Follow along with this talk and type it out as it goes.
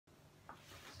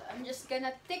I'm just gonna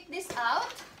take this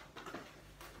out.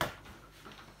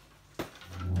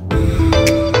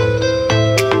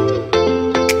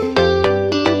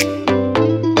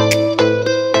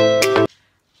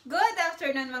 Good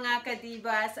afternoon mga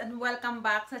ka-divas, and welcome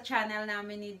back sa channel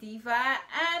namin ni Diva.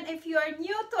 And if you are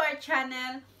new to our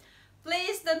channel,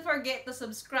 please don't forget to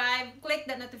subscribe, click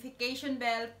the notification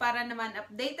bell para naman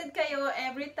updated kayo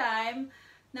every time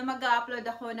na mag-upload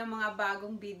ako ng mga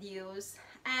bagong videos.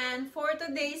 And for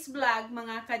today's vlog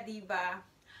mga ka-diva,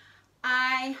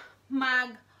 ay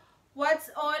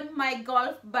what's on my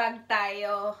golf bag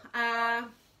tayo.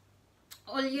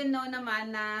 All you know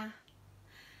naman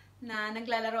na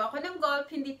naglalaro ako ng golf,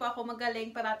 hindi po ako magaling,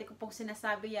 parati ko pong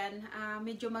sinasabi yan.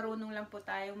 Medyo marunong lang po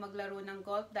tayong maglaro ng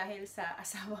golf dahil sa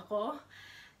asawa ko.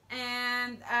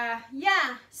 And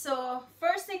yeah, so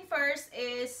first thing first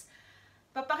is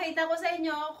papakita ko sa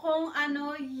inyo kung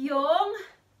ano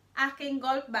yung aking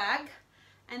golf bag,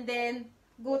 and then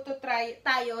go to try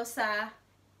tayo sa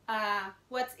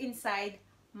what's inside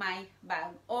my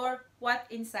bag or what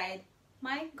inside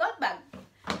my golf bag.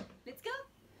 Let's go!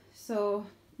 So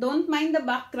don't mind the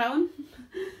background.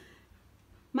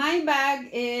 My bag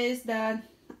is the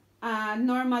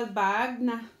normal bag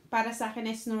na para sa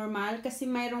akin is normal kasi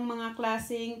mayroong mga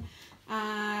klaseng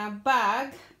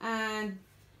bag, and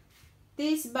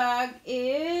this bag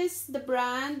is, the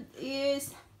brand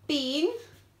is pink.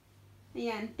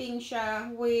 Ayan, pink siya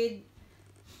with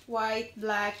white,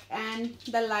 black, and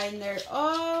the liner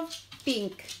of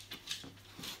pink.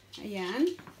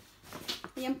 Ayan.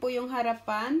 Ayan po yung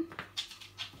harapan.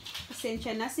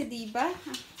 Pasensya na si Diva.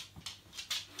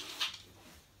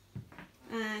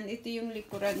 And ito yung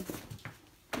likuran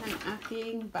ng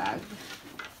aking bag.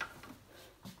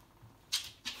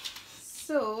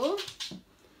 So,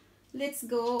 let's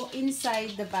go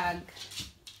inside the bag.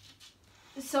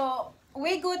 So,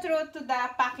 we go through to the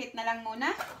packet na lang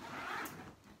muna.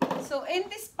 So, in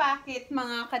this packet,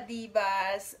 mga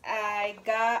kadibas, I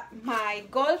got my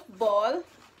golf ball.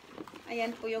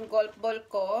 Ayan po yung golf ball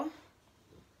ko.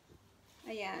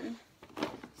 Ayan.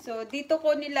 So, dito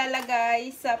ko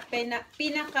nilalagay sa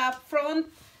pinaka front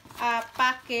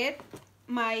packet,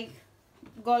 my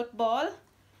golf ball.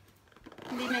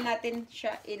 Hindi na natin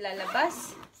siya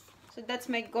ilalabas. So, that's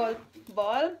my golf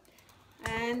ball.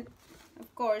 And, of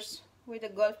course, with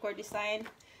the golf course design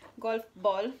golf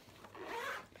ball.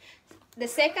 The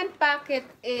second packet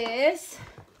is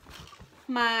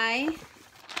my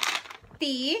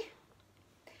tee,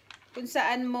 kung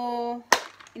saan mo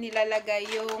inilalagay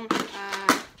yung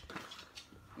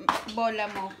bola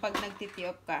mo pag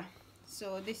nagtitiyop ka.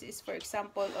 So, this is for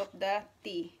example of the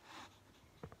tee.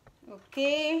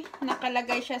 Okay,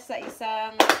 nakalagay siya sa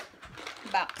isang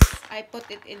box. I put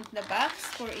it in the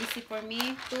box for easy for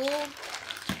me to...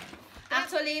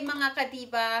 Actually, mga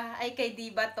ka-diva, ay kay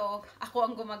Diva to,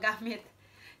 ako ang gumagamit.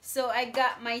 So, I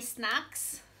got my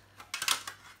snacks.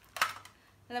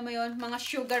 Alam mo yun, mga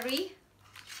sugary.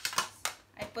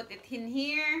 I put it in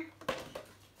here.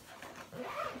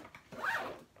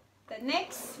 The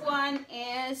next one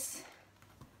is,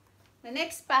 the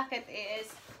next packet is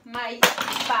my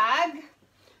bag.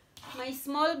 My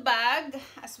small bag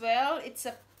as well. It's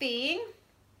a pink.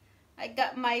 I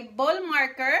got my ball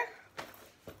marker.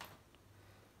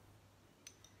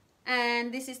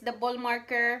 And this is the ball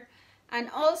marker.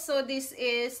 And also this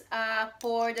is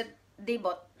for the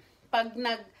debut. Pag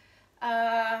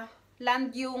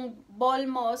land yung ball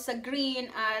mo sa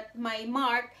green at my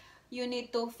mark, you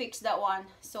need to fix that one.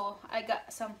 So I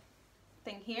got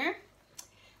something here.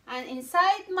 And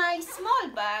inside my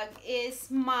small bag is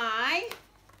my,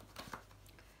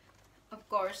 of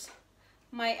course,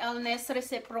 my illness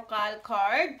reciprocal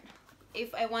card.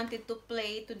 If I wanted to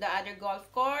play to the other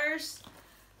golf course.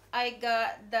 I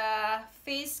got the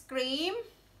face cream.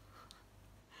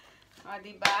 O,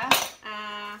 diba?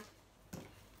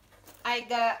 I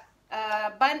got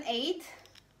Band-Aid.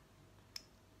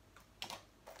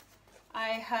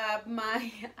 I have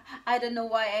my, I don't know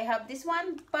why I have this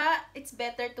one, but it's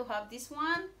better to have this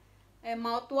one. A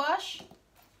mouthwash.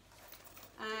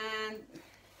 And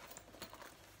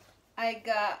I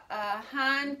got a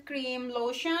hand cream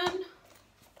lotion.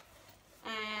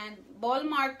 And ball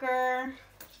marker.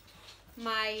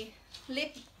 My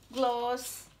lip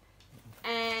gloss.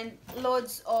 And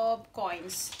loads of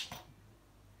coins.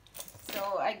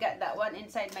 So I got that one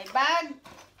inside my bag.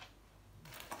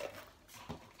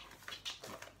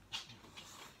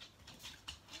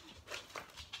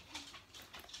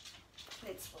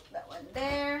 Let's put that one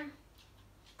there.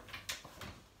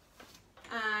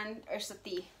 And there's a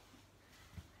tea.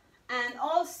 And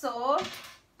also,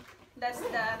 that's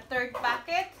the third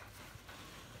packet.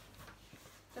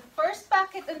 The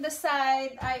packet on the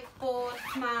side, I put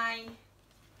my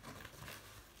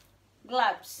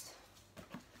gloves.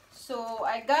 So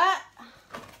I got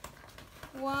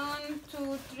 1,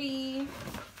 2, 3.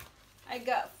 I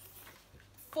got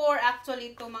 4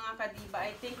 actually to mga kadiba.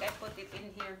 I think I put it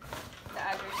in here, the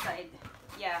other side.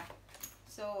 Yeah.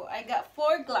 So I got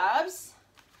 4 gloves.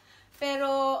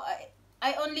 Pero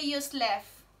I only use left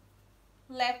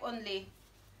only.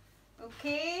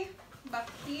 Okay, back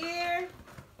here.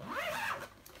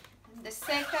 The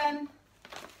second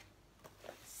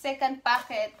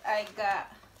packet, I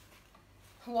got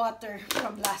water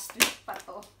from last week pa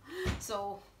to.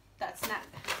 So that's not.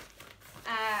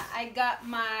 I got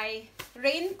my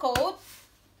raincoat,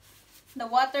 the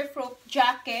waterproof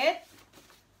jacket,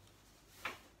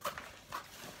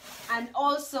 and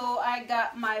also I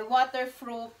got my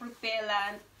waterproof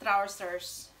repellent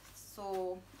trousers.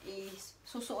 So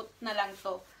susuot na lang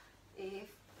to if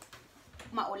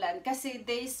maulan. Kasi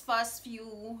these past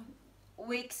few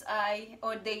weeks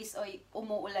or days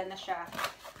umuulan na siya.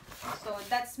 So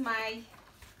that's my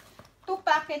 2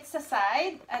 packets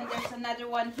aside, and there's another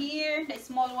one here. The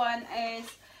small one is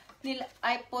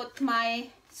I put my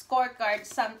scorecard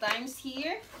sometimes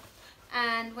here,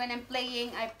 and when I'm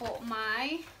playing I put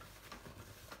my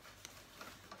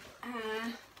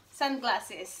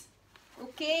sunglasses.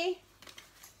 Okay,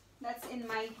 that's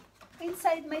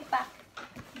inside my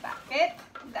packet.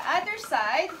 The other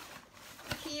side,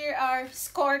 here are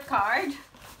scorecard,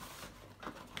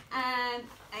 and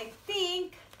I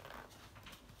think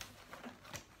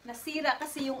nasira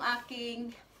kasi yung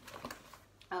aking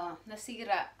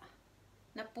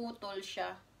naputol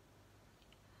siya,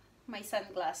 my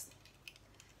sunglass.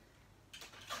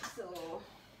 So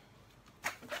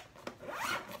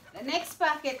the next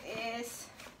packet is,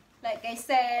 like I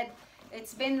said,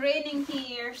 it's been raining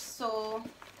here, so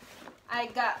I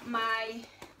got my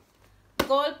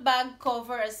golf bag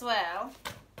cover as well.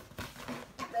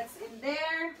 That's in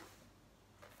there.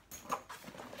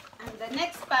 And the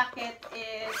next packet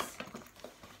is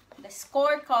the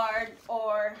scorecard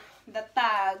or the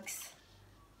tags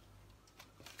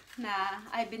na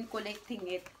I've been collecting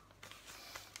it.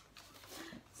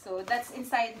 So that's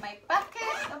inside my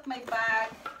packet of my bag.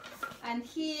 And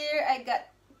here I got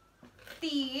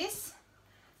these,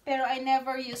 pero I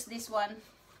never use this one.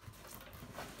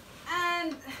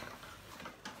 And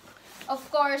of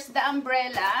course the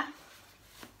umbrella.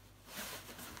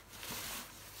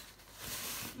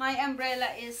 My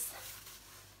umbrella is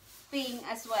pink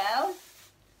as well.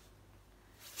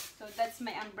 So that's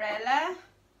my umbrella.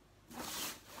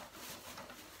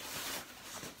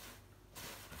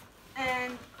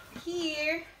 And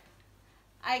here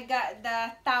I got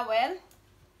the towel.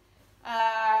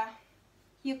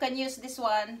 You can use this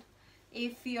one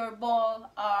if your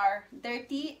ball are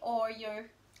dirty or your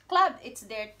club it's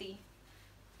dirty,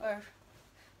 or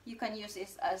you can use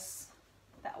this as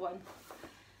that one.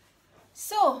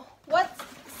 So what's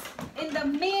in the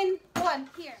main one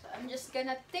here? So I'm just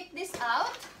gonna take this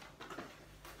out.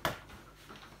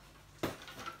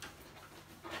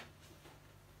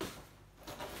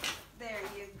 There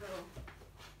you go.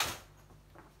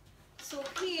 So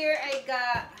here I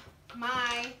got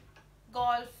my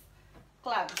golf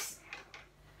clubs.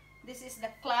 This is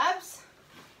the clubs,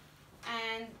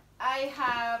 and I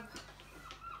have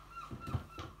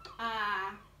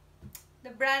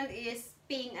the brand is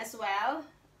Ping as well.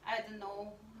 I don't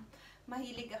know,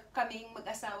 mahilig kaming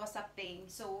mag-asawa sa Ping,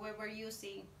 so we were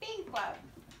using Ping club.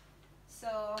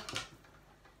 So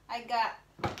I got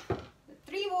the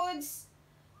 3 woods,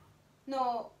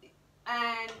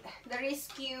 and the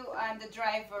rescue and the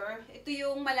driver. Ito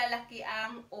yung malalaki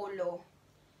ang ulo.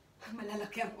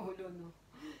 Malalaki ang ulo, no?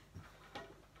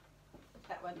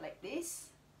 That one like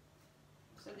this.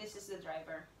 So this is the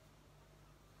driver.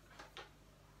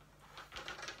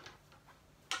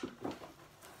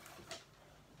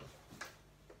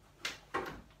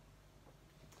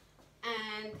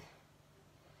 And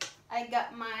I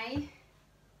got my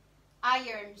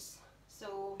irons.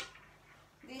 So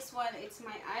this one, it's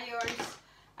my irons.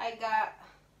 I got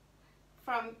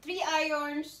from 3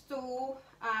 irons to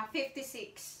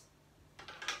 56.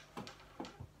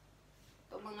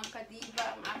 Ito mga kadiba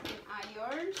ang aking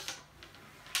irons.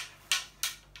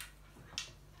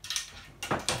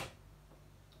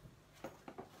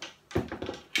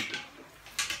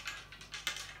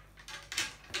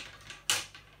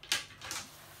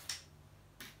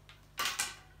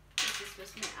 This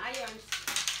was my irons.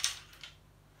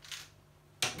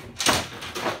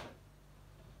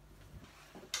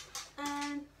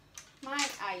 And my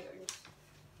irons.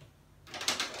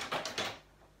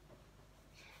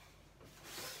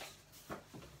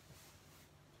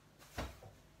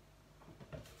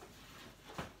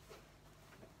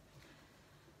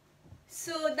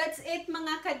 So, that's it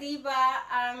mga kadiba,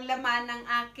 ang laman ng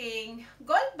aking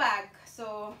gold bag.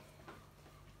 So,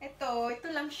 ito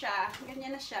lang siya.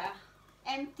 Ganyan na siya.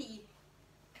 Empty.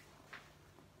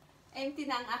 Empty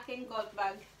na ang aking gold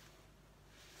bag.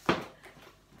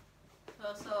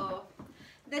 So,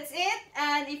 that's it.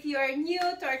 And if you are new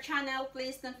to our channel,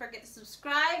 please don't forget to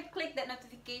subscribe. Click that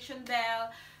notification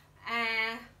bell.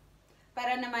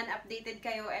 Para naman updated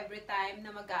kayo every time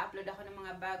na mag-upload ako ng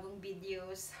mga bagong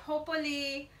videos.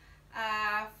 Hopefully,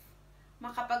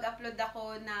 makapag-upload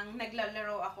ako ng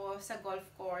naglalaro ako sa golf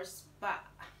course. But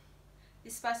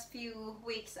this past few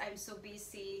weeks, I'm so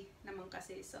busy naman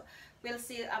kasi. So, we'll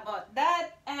see about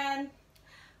that. And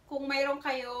kung mayroon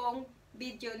kayong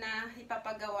video na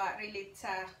ipapagawa relate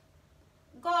sa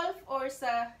golf or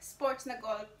sa sports na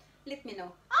golf, let me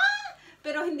know.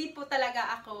 Pero hindi po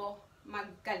talaga ako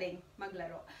magaling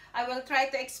maglaro. I will try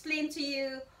to explain to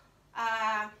you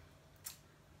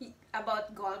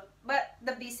about golf, but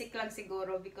the basic lang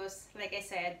siguro because like I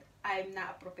said, I'm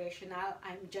not a professional.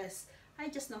 I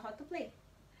just know how to play.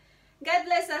 God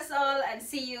bless us all and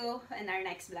see you in our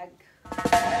next vlog.